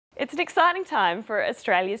It's an exciting time for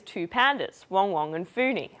Australia's two pandas, Wang Wang and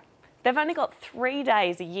Funi. They've only got 3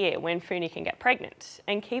 days a year when Funi can get pregnant,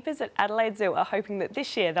 and keepers at Adelaide Zoo are hoping that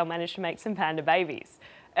this year they'll manage to make some panda babies.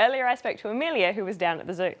 Earlier I spoke to Amelia, who was down at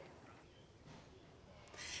the zoo.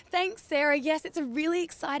 Thanks, Sarah. Yes, it's a really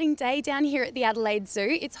exciting day down here at the Adelaide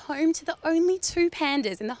Zoo. It's home to the only two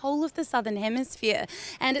pandas in the whole of the Southern Hemisphere.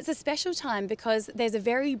 And it's a special time because there's a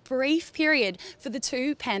very brief period for the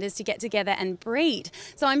two pandas to get together and breed.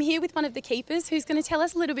 So I'm here with one of the keepers who's going to tell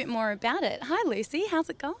us a little bit more about it. Hi, Lucy. How's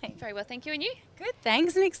it going? Very well, thank you. And you? Good,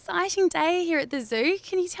 thanks. An exciting day here at the zoo.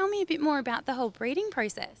 Can you tell me a bit more about the whole breeding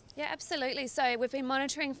process? Yeah, absolutely. So we've been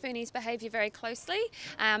monitoring Funi's behaviour very closely,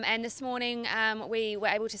 and this morning we were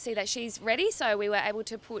able to see that she's ready, so we were able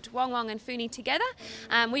to put Wang Wang and Funi together.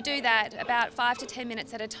 We do that about 5 to 10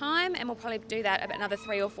 minutes at a time, and we'll probably do that about another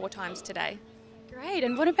 3 or 4 times today. Great.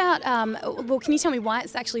 And what about, well, can you tell me why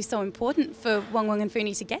it's actually so important for Wang Wang and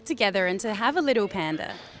Funi to get together and to have a little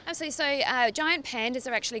panda? Absolutely. So giant pandas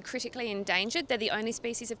are actually critically endangered. They're the only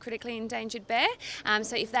species of critically endangered bear.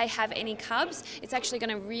 So if they have any cubs, it's actually going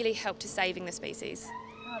to really help to saving the species.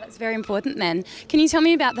 Oh, that's very important then. Can you tell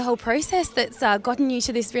me about the whole process that's gotten you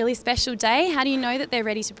to this really special day? How do you know that they're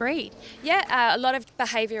ready to breed? Yeah, a lot of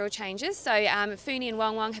behavioural changes. So Funi and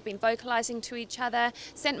Wang Wang have been vocalising to each other,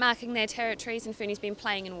 scent marking their territories, and Funi's been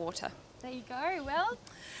playing in water. There you go. Well,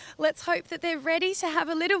 let's hope that they're ready to have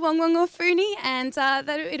a little Wang Wang or Funi, and that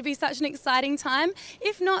it'll be such an exciting time.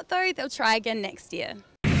 If not, though, they'll try again next year.